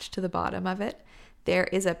attached to the bottom of it. There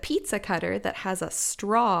is a pizza cutter that has a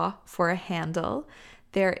straw for a handle.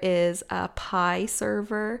 There is a pie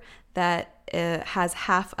server that has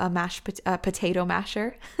half a potato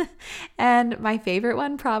masher. And my favorite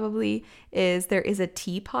one probably is there is a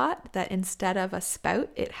teapot that instead of a spout,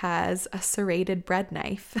 it has a serrated bread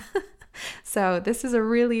knife. So this is a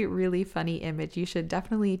really, really funny image. You should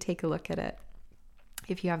definitely take a look at it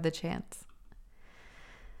if you have the chance.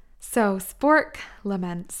 So Spork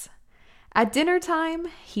laments. At dinner time,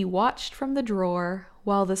 he watched from the drawer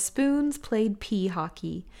while the spoons played pea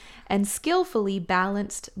hockey and skillfully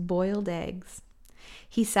balanced boiled eggs.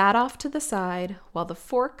 He sat off to the side while the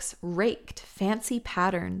forks raked fancy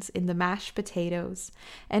patterns in the mashed potatoes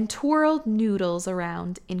and twirled noodles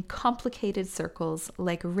around in complicated circles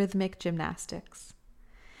like rhythmic gymnastics.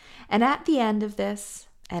 And at the end of this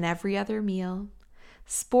and every other meal,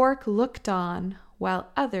 Spork looked on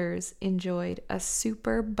while others enjoyed a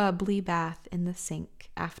super bubbly bath in the sink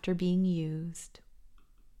after being used.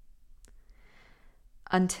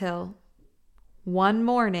 Until one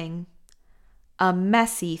morning, a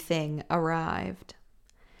messy thing arrived.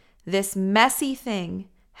 This messy thing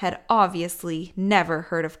had obviously never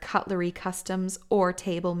heard of cutlery customs or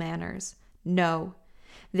table manners. No,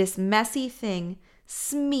 this messy thing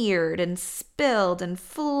smeared and spilled and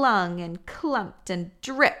flung and clumped and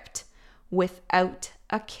dripped without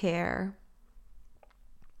a care.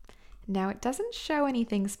 Now, it doesn't show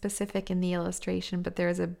anything specific in the illustration, but there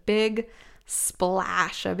is a big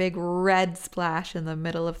splash, a big red splash in the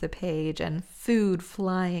middle of the page and food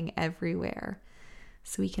flying everywhere.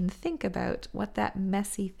 So we can think about what that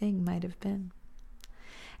messy thing might have been.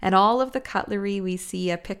 And all of the cutlery, we see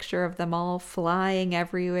a picture of them all flying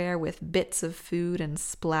everywhere with bits of food and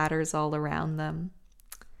splatters all around them.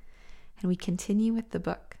 And we continue with the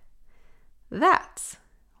book. That's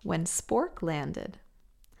when Spork landed.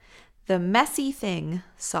 The messy thing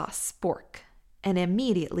saw Spork and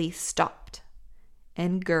immediately stopped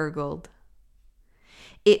and gurgled.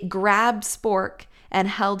 It grabbed Spork and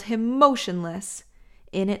held him motionless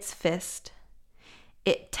in its fist.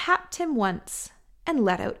 It tapped him once and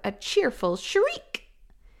let out a cheerful shriek.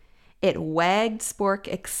 It wagged Spork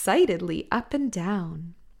excitedly up and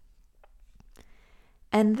down.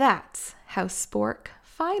 And that's how Spork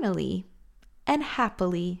finally and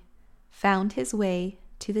happily found his way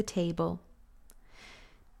to the table.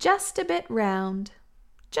 Just a bit round,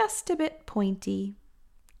 just a bit pointy,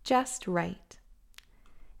 just right.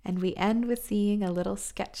 And we end with seeing a little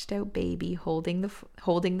sketched out baby holding the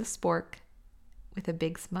Spork with a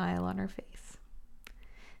big smile on her face.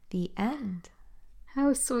 The end.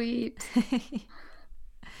 How sweet.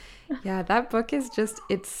 Yeah, that book is just,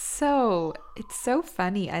 it's so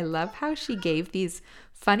funny. I love how she gave these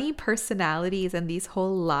funny personalities and these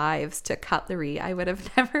whole lives to cutlery. I would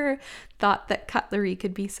have never thought that cutlery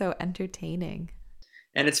could be so entertaining.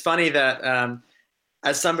 And it's funny that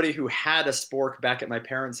as somebody who had a Spork back at my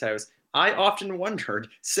parents' house, I often wondered,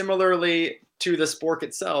 similarly to the Spork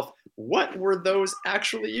itself, what were those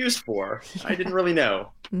actually used for? Yeah. I didn't really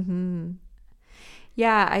know. Mm-hmm.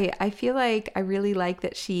 Yeah, I feel like I really like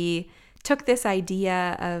that she took this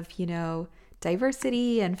idea of,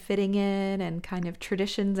 diversity and fitting in and kind of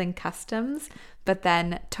traditions and customs, but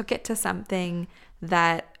then took it to something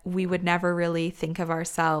that we would never really think of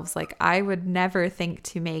ourselves. Like, I would never think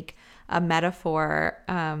to make a metaphor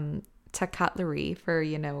to cutlery for,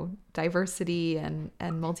 diversity and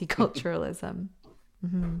multiculturalism.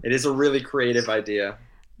 Mm-hmm. It is a really creative idea.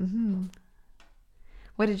 Mm-hmm.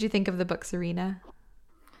 What did you think of the book, Serena?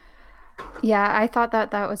 Yeah, I thought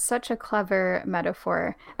that was such a clever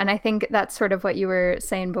metaphor. And I think that's sort of what you were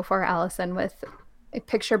saying before, Allison, with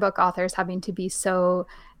picture book authors having to be so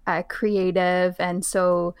creative and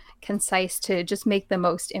so concise to just make the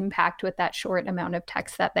most impact with that short amount of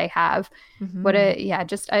text that they have. Mm-hmm.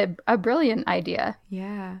 Just a brilliant idea.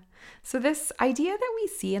 Yeah. So this idea that we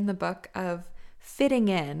see in the book of fitting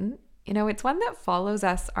in, it's one that follows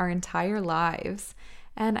us our entire lives.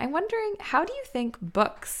 And I'm wondering, how do you think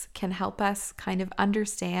books can help us kind of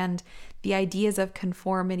understand the ideas of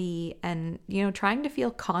conformity and, trying to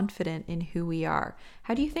feel confident in who we are?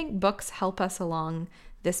 How do you think books help us along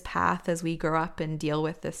this path as we grow up and deal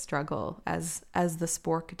with this struggle as the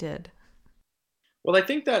Spork did? Well, I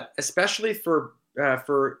think that especially for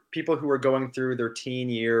people who are going through their teen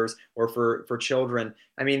years or for children,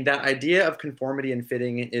 I mean, that idea of conformity and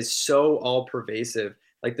fitting is so all pervasive.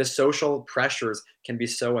 Like the social pressures can be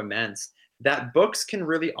so immense that books can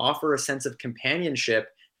really offer a sense of companionship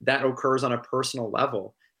that occurs on a personal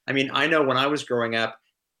level. I mean, I know when I was growing up,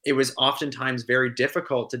 it was oftentimes very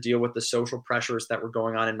difficult to deal with the social pressures that were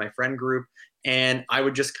going on in my friend group. And I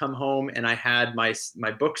would just come home and I had my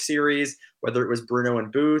book series, whether it was Bruno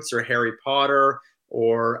and Boots or Harry Potter,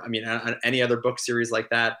 or any other book series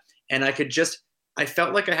like that. And I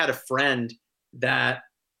felt like I had a friend that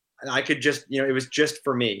I could just, it was just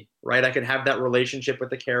for me, right? I could have that relationship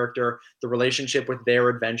with the character, the relationship with their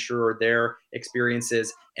adventure or their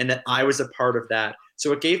experiences, and that I was a part of that.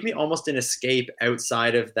 So it gave me almost an escape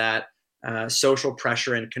outside of that social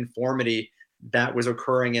pressure and conformity that was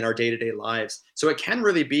occurring in our day-to-day lives. So it can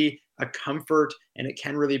really be a comfort, and it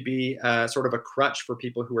can really be sort of a crutch for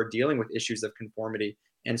people who are dealing with issues of conformity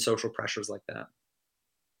and social pressures like that.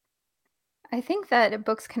 I think that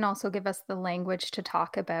books can also give us the language to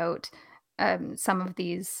talk about some of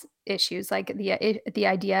these issues, like the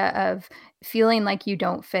idea of feeling like you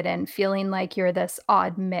don't fit in, feeling like you're this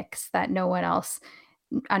odd mix that no one else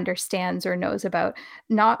understands or knows about.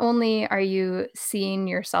 Not only are you seeing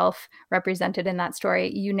yourself represented in that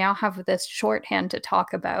story, you now have this shorthand to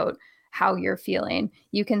talk about how you're feeling.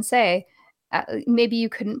 You can say, maybe you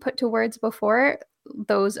couldn't put to words before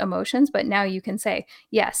those emotions, but now you can say,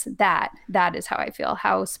 yes, that is how I feel,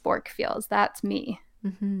 how Spork feels. That's me.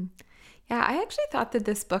 Mm-hmm. Yeah, I actually thought that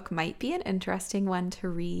this book might be an interesting one to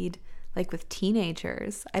read, like with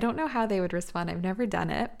teenagers. I don't know how they would respond. I've never done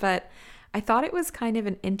it, but I thought it was kind of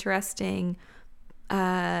an interesting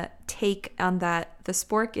take on that. The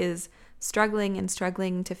Spork is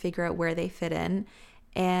struggling to figure out where they fit in.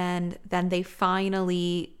 And then they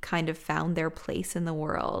finally kind of found their place in the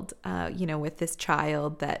world, with this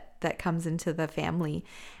child that comes into the family.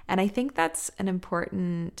 And I think that's an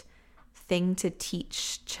important thing to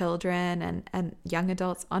teach children and young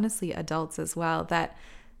adults, honestly, adults as well, that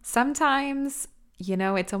sometimes,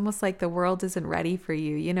 it's almost like the world isn't ready for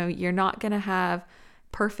you. You're not going to have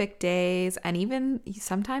perfect days. And even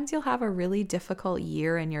sometimes you'll have a really difficult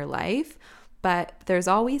year in your life. But there's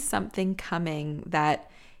always something coming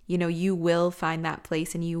that, you will find that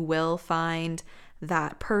place, and you will find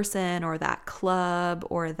that person or that club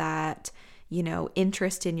or that,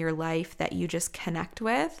 interest in your life that you just connect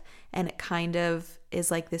with. And it kind of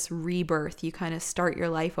is like this rebirth. You kind of start your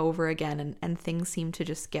life over again, and things seem to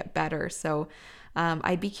just get better. So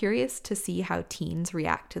I'd be curious to see how teens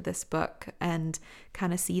react to this book and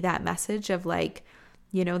kind of see that message of like,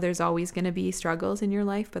 there's always going to be struggles in your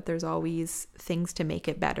life, but there's always things to make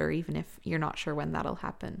it better, even if you're not sure when that'll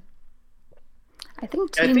happen. I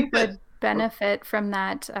think teens would benefit from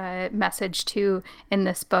that message too in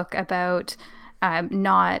this book about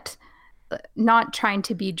not trying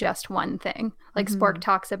to be just one thing. Like Spork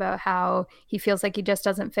talks about how he feels like he just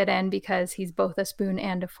doesn't fit in because he's both a spoon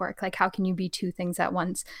and a fork. Like, how can you be two things at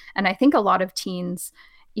once? And I think a lot of teens,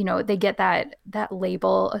 they get that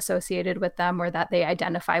label associated with them, or that they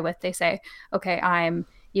identify with. They say, okay, I'm,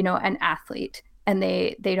 an athlete, and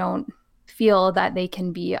they don't feel that they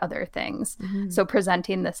can be other things. Mm-hmm. So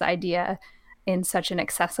presenting this idea in such an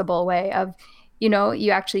accessible way of,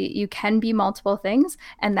 you can be multiple things,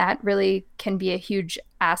 and that really can be a huge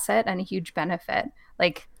asset and a huge benefit.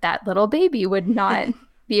 Like that little baby would not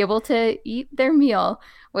be able to eat their meal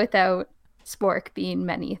without Spork being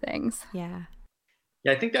many things. Yeah.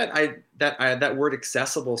 Yeah, I think that word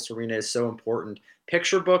accessible, Serena, is so important.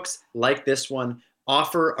 Picture books like this one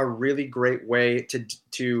offer a really great way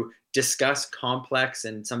to discuss complex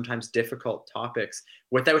and sometimes difficult topics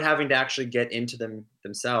without having to actually get into them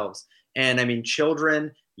themselves. And I mean,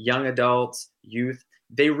 children, young adults, youth,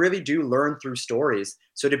 they really do learn through stories.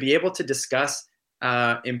 So to be able to discuss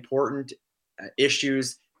important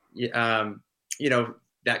issues,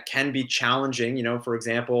 that can be challenging, for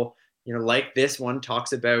example, like this one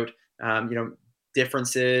talks about,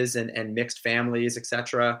 differences and mixed families,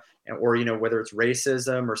 etc., or whether it's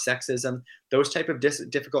racism or sexism. Those type of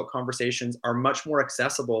difficult conversations are much more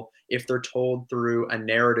accessible if they're told through a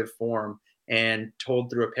narrative form and told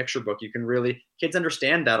through a picture book. Kids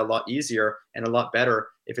understand that a lot easier and a lot better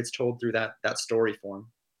if it's told through that story form.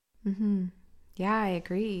 Mm-hmm. Yeah, I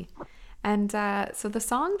agree. And so the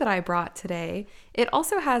song that I brought today, it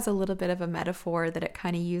also has a little bit of a metaphor that it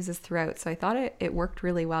kind of uses throughout. So I thought it worked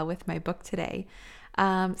really well with my book today.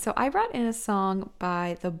 So I brought in a song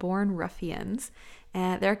by the Born Ruffians.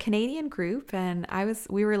 They're a Canadian group, and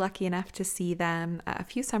we were lucky enough to see them a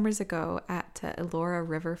few summers ago at Elora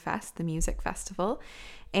River Fest, the music festival.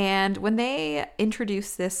 And when they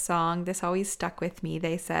introduced this song, this always stuck with me.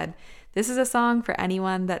 They said, "This is a song for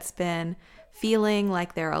anyone that's been feeling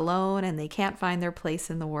like they're alone and they can't find their place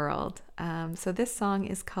in the world." So this song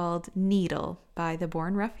is called Needle by the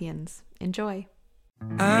Born Ruffians. Enjoy.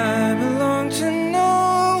 I belong to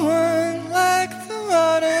no one like the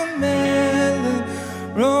watermelon,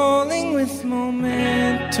 rolling with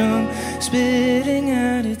momentum, spitting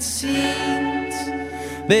out its seeds,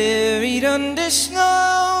 buried under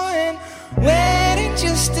snow and waiting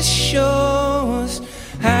just to show us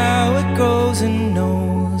how it grows and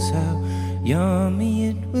knows how yummy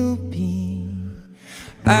it will be.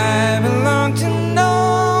 I belong to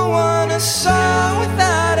no one, a song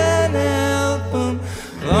without an album,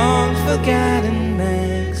 long forgotten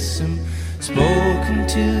maxim, spoken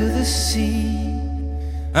to the sea.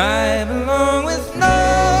 I belong with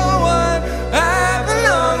no one, I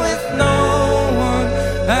belong with no one,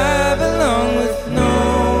 I belong with no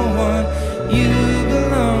one, you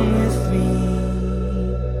belong with me.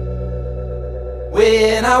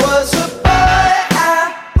 When I was a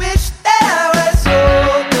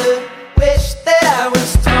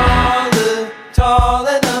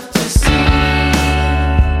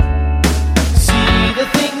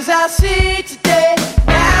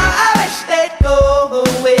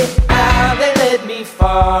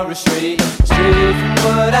far astray, straight from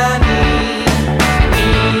what I need.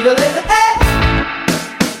 Needle in the head,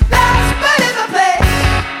 lost but in my place,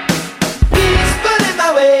 peaceful in my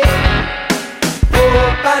way.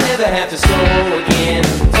 Hope I never have to slow again.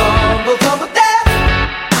 Tumble, tumble down,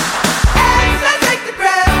 as I take the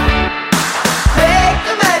ground, make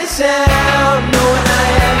a mighty sound, knowing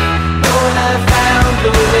I found a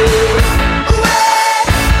way.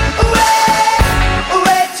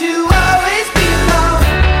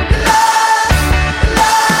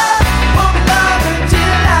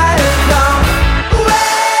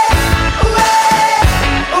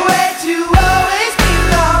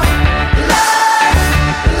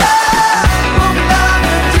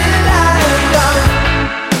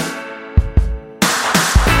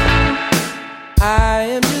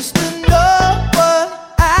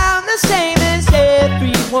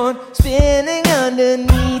 Spinning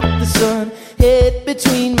underneath the sun, head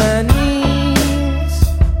between my knees.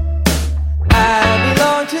 I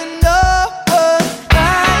belong to no one, I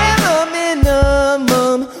am a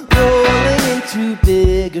minimum, rolling into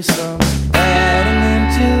bigger sums, adding them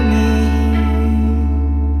to me.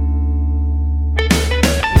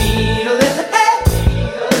 Needle in the head,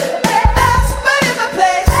 lost but in my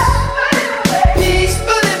place,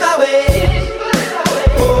 peaceful in my way.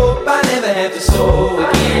 Hope I never have to slow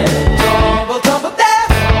again. Tumble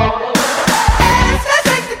down, as I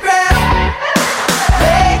take the ground,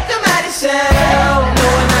 make the mighty sound,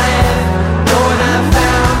 knowing I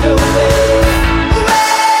found a way,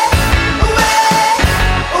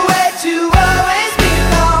 a way to always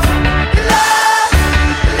belong. Love,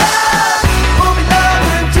 won't be long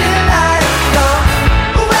until I am gone.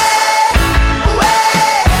 A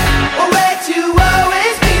way to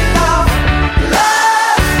always belong.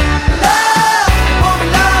 Love, won't be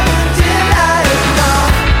long until I am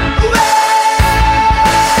gone.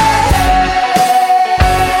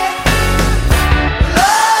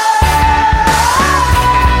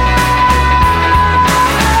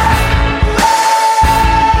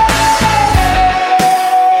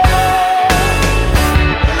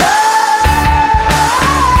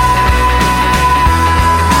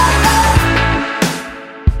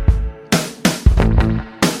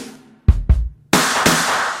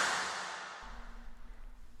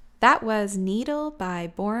 That was Needle by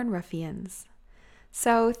Born Ruffians.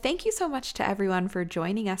 So thank you so much to everyone for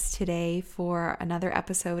joining us today for another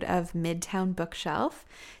episode of Midtown Bookshelf.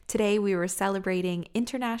 Today we were celebrating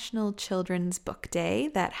International Children's Book Day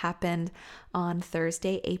that happened on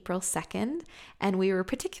Thursday, April 2nd, and we were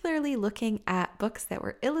particularly looking at books that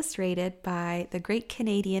were illustrated by the great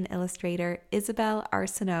Canadian illustrator Isabel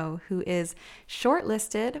Arsenault, who is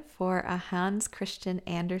shortlisted for a Hans Christian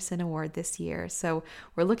Andersen Award this year. So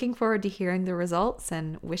we're looking forward to hearing the results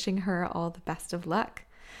and wishing her all the best of luck.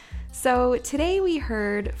 So today we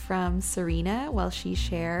heard from Serena while she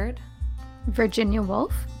shared Virginia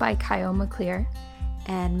Woolf by Kyo Maclear.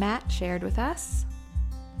 And Matt shared with us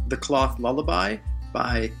The Cloth Lullaby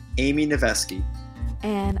by Amy Novesky.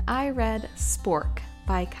 And I read Spork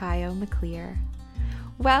by Kyo Maclear.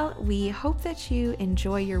 Well, we hope that you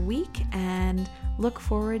enjoy your week and look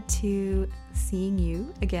forward to seeing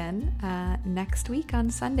you again next week on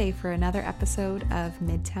Sunday for another episode of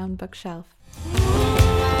Midtown Bookshelf.